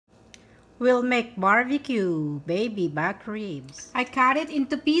We'll make barbecue baby back ribs. I cut it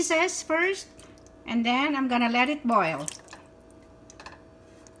into pieces first, and then I'm gonna let it boil.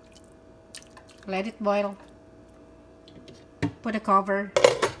 Let it boil. Put a cover.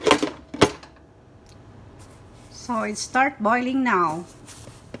 So it start boiling now.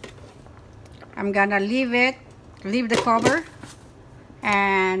 I'm gonna leave the cover,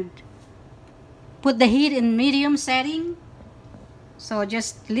 and put the heat in medium setting. So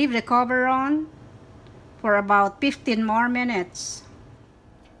just leave the cover on for about 15 more minutes.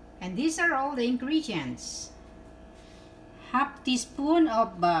 And these are all the ingredients. Half teaspoon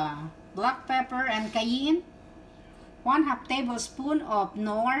of black pepper and cayenne. 1/2 tablespoon of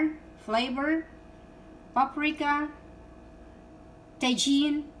Knorr flavor, paprika,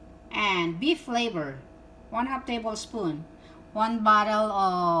 Tajin, and beef flavor. 1/2 tablespoon. 1 bottle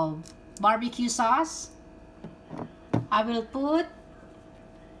of barbecue sauce. I will put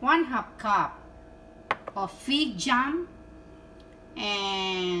 1/2 cup of fig jam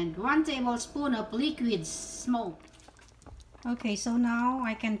and 1 tablespoon of liquid smoke. Okay, so now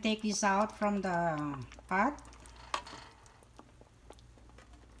I can take this out from the pot.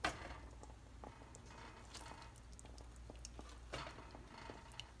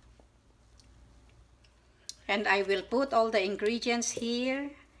 And I will put all the ingredients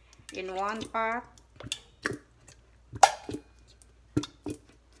here in one pot.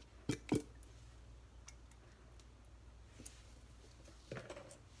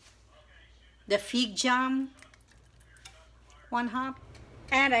 The fig jam, 1/2,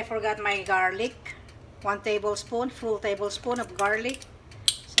 and I forgot my garlic, 1 tablespoon, full tablespoon of garlic.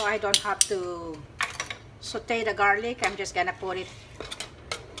 So I don't have to saute the garlic. I'm just gonna put it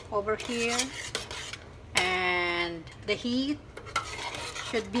over here, and the heat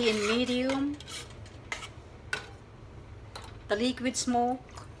should be in medium. The liquid smoke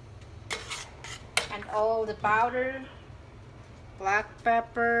and all the powder, black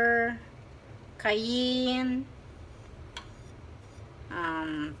pepper, cayenne,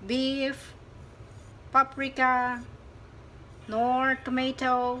 beef, paprika, Knorr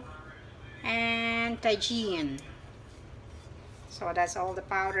tomato, and Tajin. So that's all the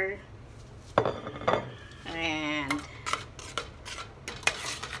powder. And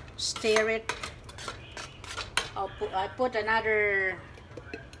stir it. I put another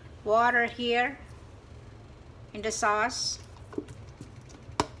water here in the sauce,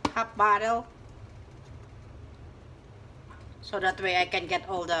 1/2 bottle, so that way I can get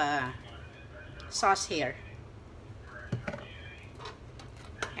all the sauce here.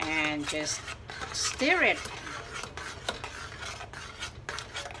 And just stir it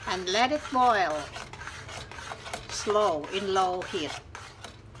and let it boil slow in low heat.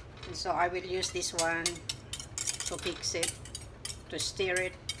 And so I will use this one to fix it, to stir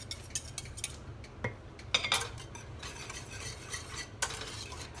it.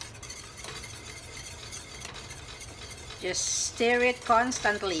 Just stir it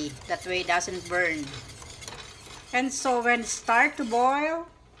constantly, that way it doesn't burn. And so when it starts to boil,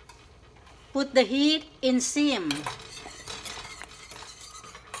 put the heat in sim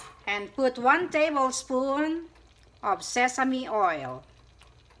and put 1 tablespoon of sesame oil.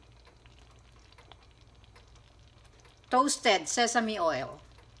 Toasted sesame oil.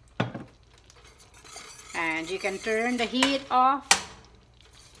 And you can turn the heat off.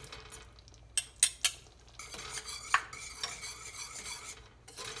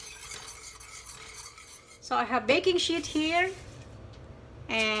 So I have baking sheet here,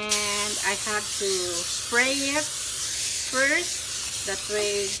 and I have to spray it first, that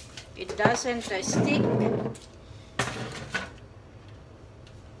way it doesn't stick.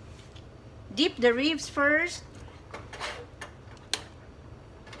 Dip the ribs first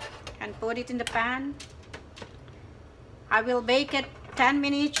and put it in the pan. I will bake it 10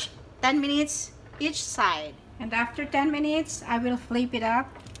 minutes each side, and after 10 minutes I will flip it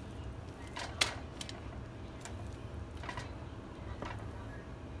up.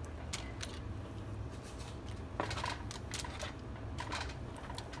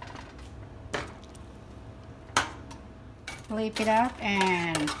 Flip it up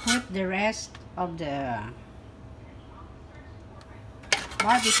and put the rest of the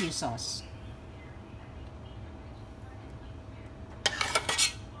barbecue sauce.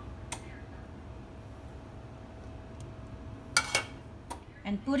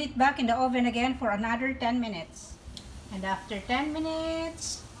 And put it back in the oven again for another 10 minutes. And after 10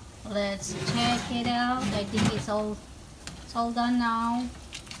 minutes, let's check it out. I think it's all done now.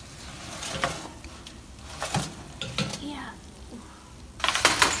 Yeah.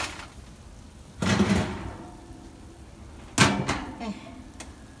 Okay.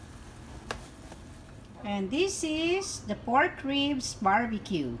 And this is the pork ribs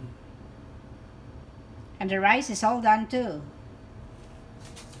barbecue. And the rice is all done too.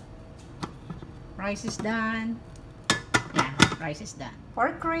 Rice is done. Yeah, rice is done.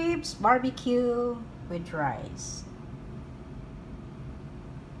 Pork ribs barbecue with rice.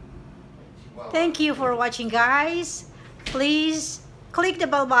 Thank you for watching, guys. Please click the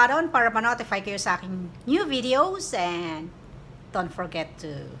bell button para ma-notify kayo sa aking new videos, and don't forget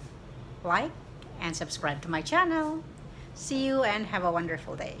to like and subscribe to my channel. See you and have a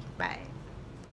wonderful day. Bye.